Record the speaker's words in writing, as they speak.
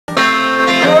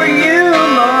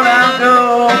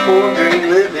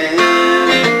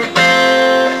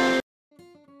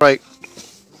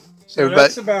So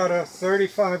that's about a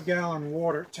 35-gallon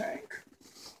water tank.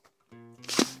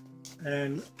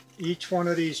 And each one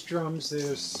of these drums,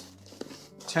 there's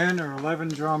 10 or 11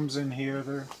 drums in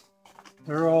here.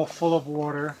 They're all full of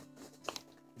water.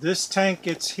 This tank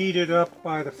gets heated up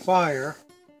by the fire,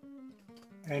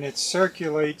 and it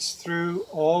circulates through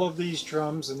all of these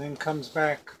drums and then comes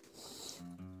back.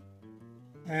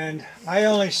 And I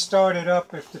only start it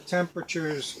up if the temperature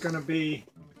is going to be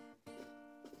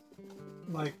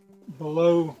like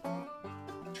below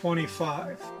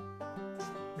 25.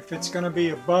 If it's going to be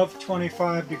above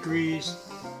 25 degrees,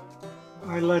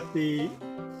 I let the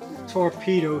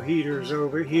torpedo heaters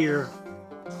over here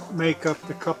make up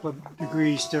the couple of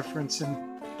degrees difference, and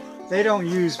they don't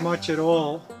use much at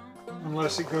all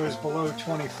unless it goes below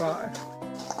 25.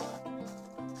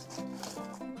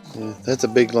 Yeah, that's a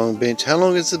big long bench. How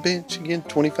long is the bench again?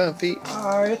 25 feet?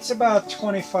 It's about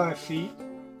 25 feet.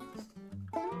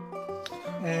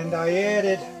 And I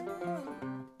added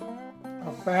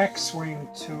a backswing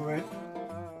to it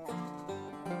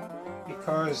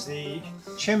because the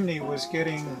chimney was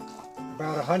getting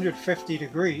about 150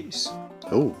 degrees.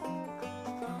 Oh.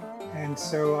 And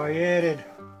so I added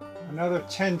another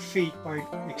 10 feet by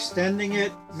extending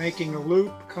it, making a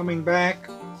loop, coming back.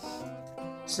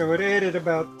 So it added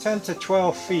about 10 to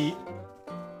 12 feet.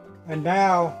 And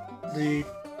now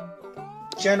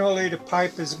generally the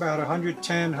pipe is about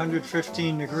 110,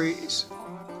 115 degrees.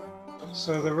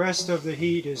 So the rest of the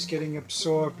heat is getting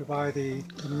absorbed by the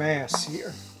mass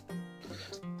here.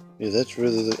 Yeah, that's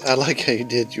really, I like how you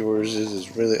did yours. This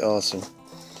is really awesome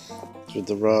with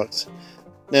the rocks.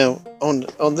 Now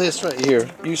on this right here,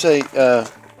 you say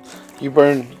you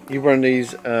burn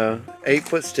these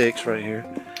 8-foot sticks right here.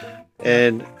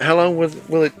 And how long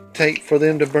will it take for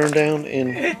them to burn down?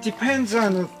 It depends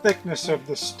on the thickness of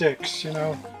the sticks, you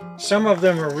know. Some of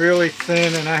them are really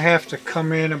thin and I have to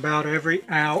come in about every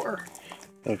hour.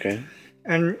 Okay.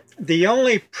 And the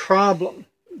only problem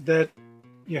that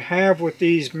you have with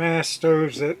these mass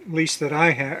stoves, at least that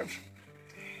I have,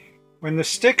 when the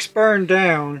sticks burn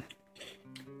down,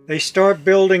 they start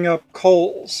building up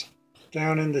coals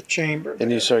down in the chamber.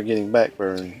 And you start getting back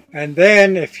burning. And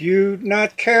then if you're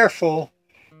not careful,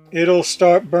 it'll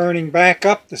start burning back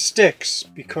up the sticks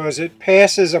because it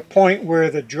passes a point where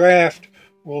the draft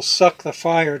will suck the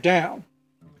fire down.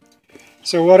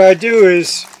 So what I do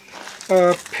is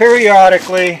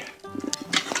periodically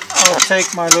I'll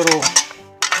take my little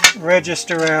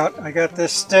register out. I got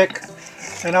this stick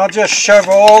and I'll just shove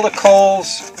all the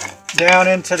coals down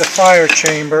into the fire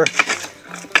chamber,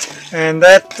 and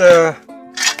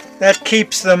that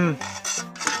keeps them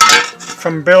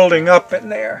from building up in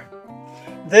there.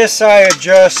 This I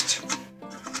adjust.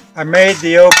 I made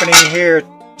the opening here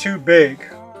too big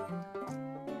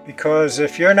because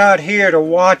if you're not here to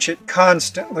watch it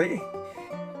constantly,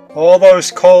 all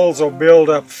those coals will build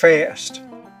up fast.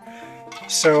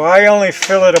 So I only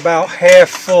fill it about half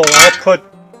full. I'll put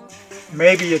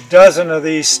maybe a dozen of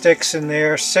these sticks in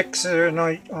there, 6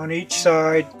 on each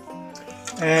side,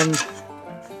 and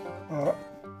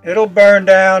it'll burn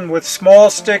down with small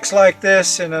sticks like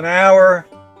this in an hour.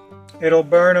 It'll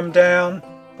burn them down,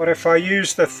 but if I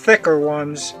use the thicker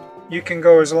ones, you can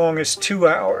go as long as 2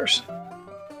 hours.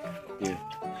 Yeah,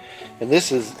 and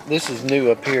this is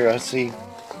new up here. I see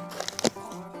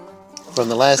from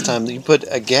the last time that you put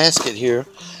a gasket here,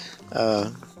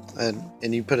 and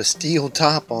you put a steel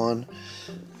top on.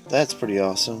 That's pretty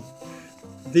awesome.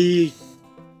 The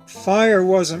fire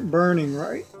wasn't burning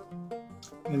right,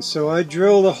 and so I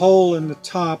drilled a hole in the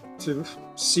top to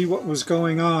see what was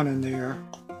going on in there.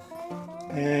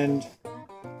 And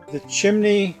the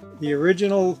chimney, the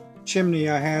original chimney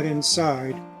I had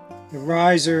inside, the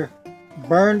riser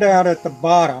burned out at the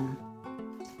bottom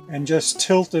and just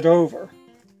tilted over.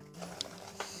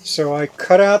 So I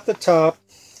cut out the top.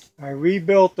 I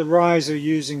rebuilt the riser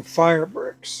using fire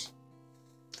bricks.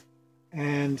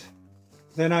 And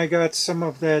then I got some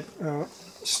of that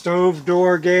stove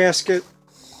door gasket.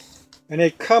 And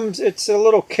it's a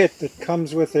little kit that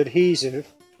comes with adhesive.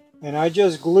 And I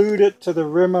just glued it to the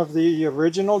rim of the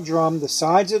original drum. The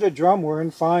sides of the drum were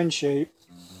in fine shape.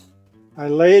 I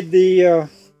laid the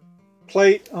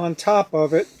plate on top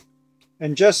of it.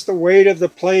 And just the weight of the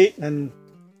plate and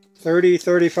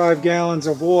 30-35 gallons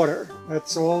of water.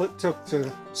 That's all it took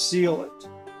to seal it.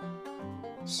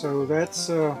 So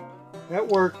that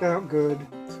worked out good.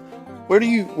 Where do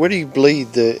you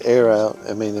bleed the air out?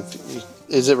 I mean,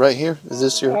 is it right here? Is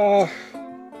this your?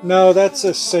 No, that's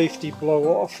a safety blow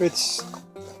off. It's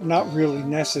not really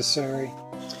necessary.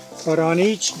 But on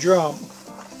each drum,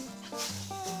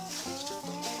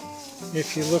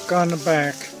 if you look on the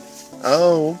back,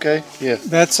 Oh, okay. Yeah.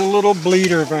 That's a little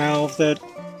bleeder valve that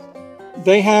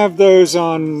they have those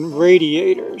on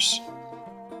radiators.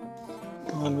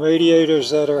 On radiators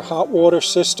that are hot water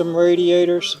system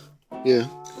radiators. Yeah.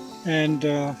 And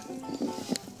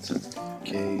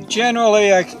Okay.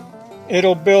 generally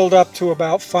it'll build up to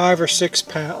about 5 or 6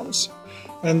 pounds.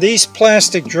 And these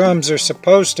plastic drums are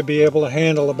supposed to be able to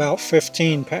handle about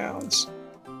 15 pounds.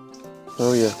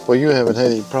 Oh yeah. Well, you haven't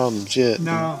had any problems yet.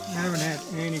 No, I haven't had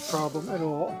any problem at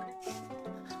all.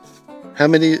 How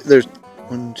many? There's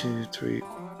 1, 2, 3.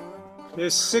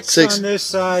 There's 6 6 on this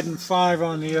side and 5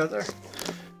 on the other.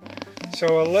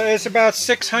 So it's about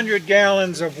 600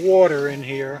 gallons of water in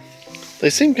here. They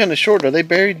seem kind of short. Are they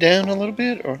buried down a little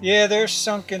bit, or? Yeah, they're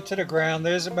sunk into the ground.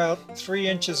 There's about 3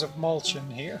 inches of mulch in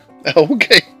here. Oh,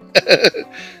 okay.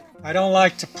 I don't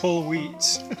like to pull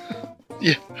weeds.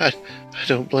 Yeah, I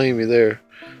don't blame you there.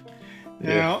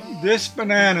 Now, this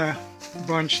banana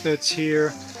bunch that's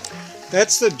here,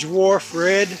 that's the dwarf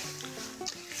red.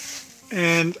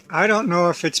 And I don't know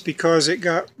if it's because it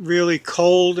got really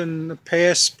cold in the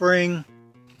past spring,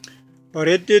 but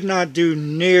it did not do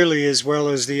nearly as well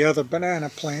as the other banana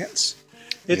plants.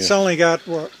 It's only got,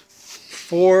 what,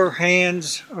 4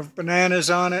 hands of bananas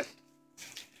on it.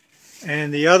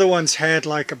 And the other ones had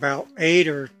like about 8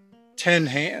 or 10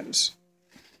 hands.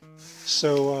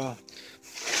 So,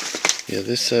 yeah,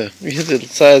 this the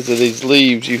size of these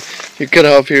leaves you cut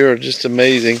off here are just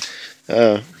amazing.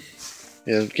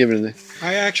 Yeah, giving the.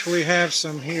 I actually have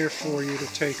some here for you to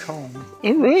take home.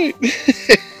 All right.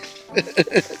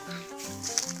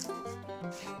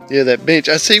 Yeah, that bench.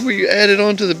 I see where you added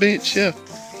onto the bench. Yeah.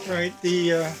 Right.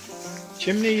 The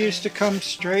chimney used to come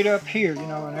straight up here, you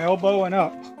know, an elbow and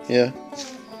up. Yeah.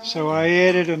 So I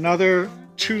added another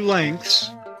 2 lengths.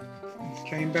 And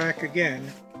came back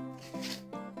again.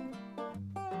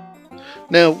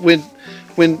 Now, when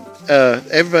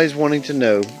everybody's wanting to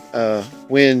know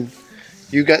when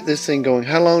you got this thing going,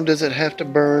 how long does it have to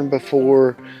burn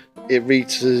before it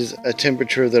reaches a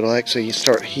temperature that'll actually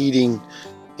start heating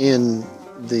in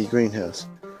the greenhouse?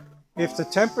 If the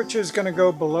temperature is going to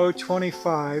go below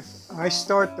 25, I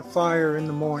start the fire in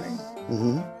the morning.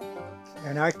 Mm-hmm.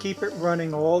 And I keep it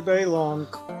running all day long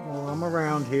while I'm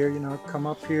around here. You know, come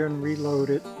up here and reload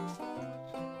it.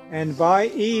 And by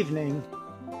evening,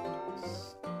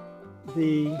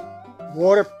 the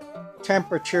water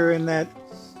temperature in that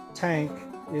tank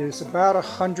is about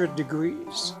 100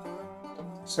 degrees.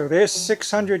 So there's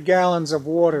 600 gallons of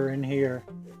water in here.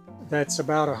 That's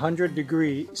about 100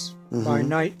 degrees by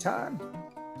nighttime.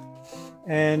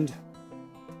 And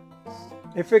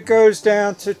if it goes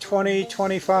down to 20,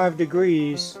 25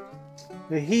 degrees,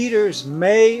 the heaters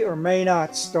may or may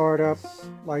not start up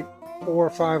like 4 or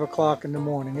 5 o'clock in the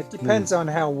morning. It depends on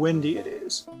how windy it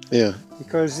is. Yeah.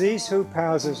 Because these hoop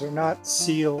houses are not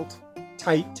sealed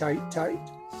tight.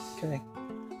 Okay.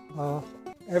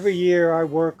 Every year I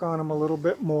work on them a little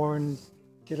bit more and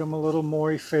get them a little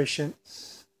more efficient.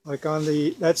 Like on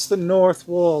that's the north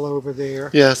wall over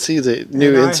there. Yeah, I see the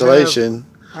new insulation.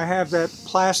 I have that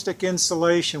plastic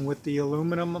insulation with the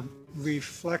aluminum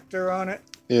reflector on it.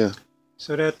 Yeah.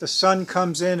 So that the sun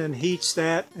comes in and heats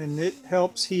that, and it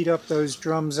helps heat up those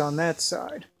drums on that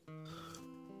side.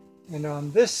 And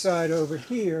on this side over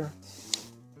here,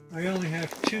 I only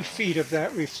have 2 feet of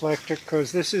that reflector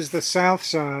because this is the south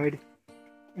side,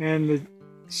 and the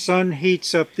sun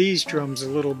heats up these drums a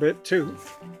little bit too.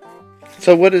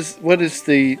 So what is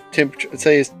the temperature?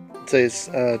 Say it's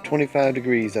 25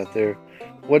 degrees out there.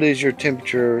 What is your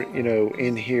temperature, you know,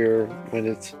 in here when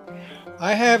it's?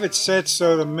 I have it set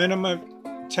so the minimum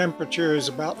temperature is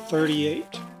about 38.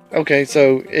 Okay,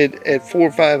 so at 4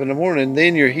 or 5 in the morning,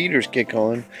 then your heaters kick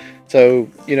on. So,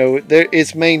 you know,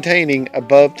 it's maintaining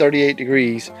above 38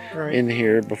 degrees in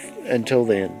here until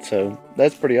then. So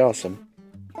that's pretty awesome.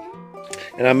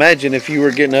 And I imagine if you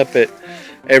were getting up at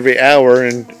every hour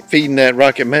and feeding that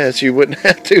rocket mess, you wouldn't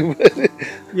have to.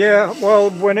 Yeah, well,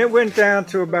 when it went down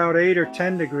to about 8 or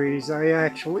 10 degrees, I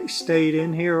actually stayed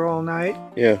in here all night.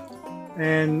 Yeah.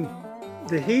 And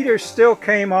the heater still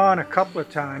came on a couple of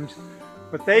times,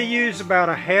 but they use about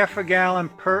a half a gallon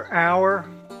per hour.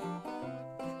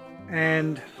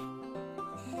 And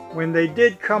when they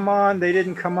did come on, they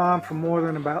didn't come on for more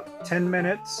than about 10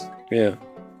 minutes. Yeah.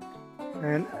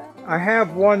 And I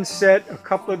have one set a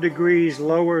couple of degrees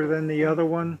lower than the other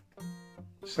one.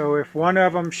 So if one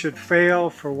of them should fail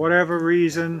for whatever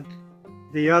reason,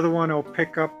 the other one will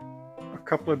pick up a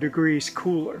couple of degrees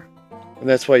cooler. And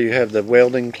that's why you have the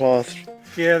welding cloth.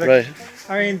 Yeah, right.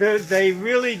 I mean, they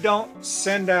really don't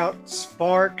send out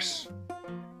sparks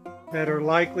that are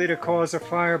likely to cause a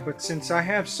fire, but since I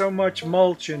have so much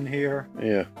mulch in here,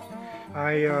 yeah,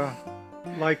 I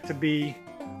like to be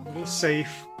a little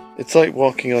safe. It's like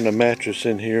walking on a mattress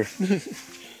in here.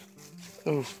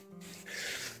 Oh.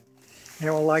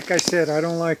 Yeah, well, like I said, I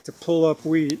don't like to pull up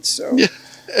weeds, so.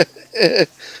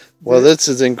 Well, this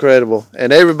is incredible.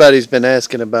 And everybody's been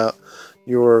asking about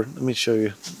your, let me show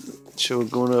you. Show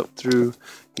going up through,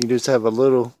 you just have a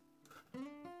little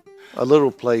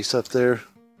place up there.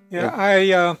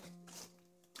 Yeah,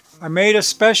 I made a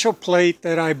special plate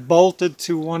that I bolted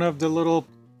to one of the little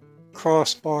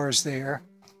crossbars there.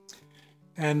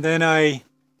 And then I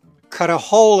cut a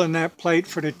hole in that plate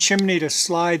for the chimney to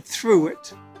slide through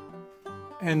it.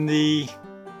 And the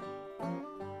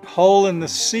hole in the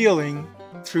ceiling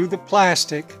through the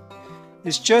plastic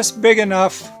is just big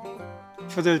enough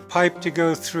for the pipe to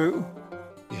go through.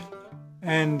 Yeah.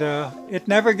 And it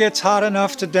never gets hot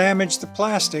enough to damage the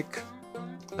plastic.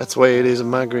 That's the way it is in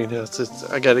my greenhouse.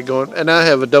 I got it going, and I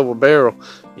have a double barrel.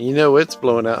 You know it's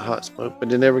blowing out hot smoke,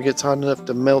 but it never gets hot enough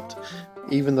to melt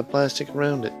even the plastic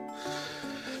around it.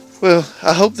 Well,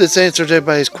 I hope this answered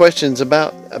everybody's questions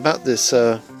about this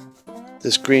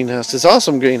this greenhouse, this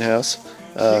awesome greenhouse.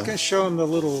 You can show them the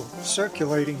little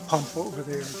circulating pump over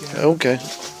there again. Okay.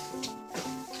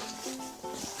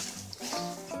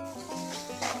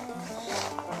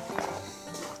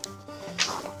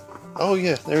 Oh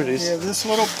yeah, there it is. Yeah, this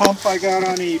little pump I got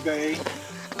on eBay.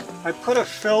 I put a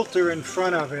filter in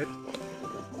front of it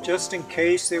just in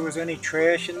case there was any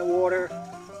trash in the water,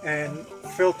 and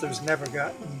filter's never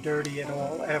gotten dirty at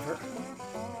all, ever.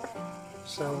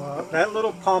 So that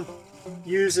little pump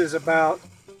uses about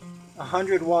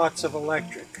 100 watts of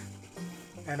electric,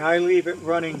 and I leave it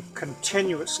running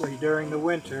continuously during the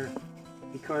winter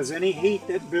because any heat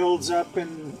that builds up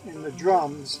in the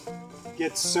drums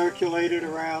gets circulated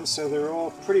around, so they're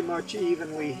all pretty much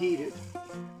evenly heated.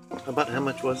 About how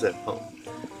much was that pump?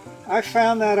 I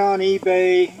found that on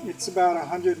eBay. It's about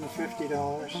 $150.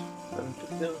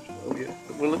 Oh yeah.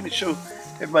 Well, let me show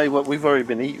everybody what we've already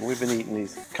been eating. We've been eating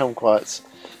these kumquats,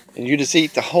 and you just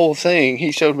eat the whole thing.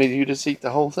 He showed me you just eat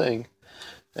the whole thing,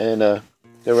 and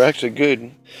they were actually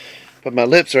good. But my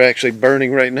lips are actually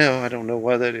burning right now. I don't know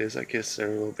why that is. I guess they're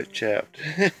a little bit chapped.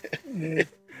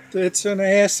 It's an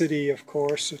acidity, of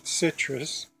course. It's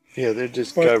citrus. Yeah, they're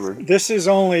just But covered. this is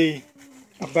only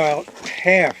about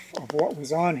half of what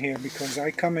was on here because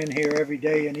I come in here every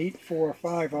day and eat 4 or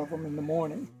 5 of them in the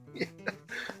morning. Yeah.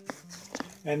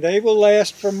 And they will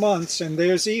last for months, and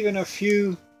there's even a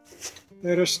few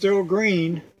that are still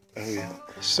green. Oh yeah.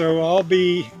 So I'll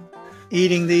be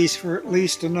eating these for at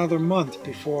least another month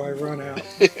before I run out.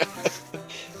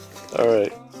 All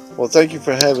right. Well, thank you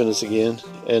for having us again,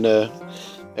 and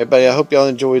everybody, I hope y'all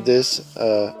enjoyed this.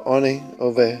 Ani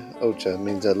Ove Ocha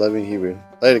means I love you in Hebrew.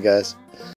 Later, guys.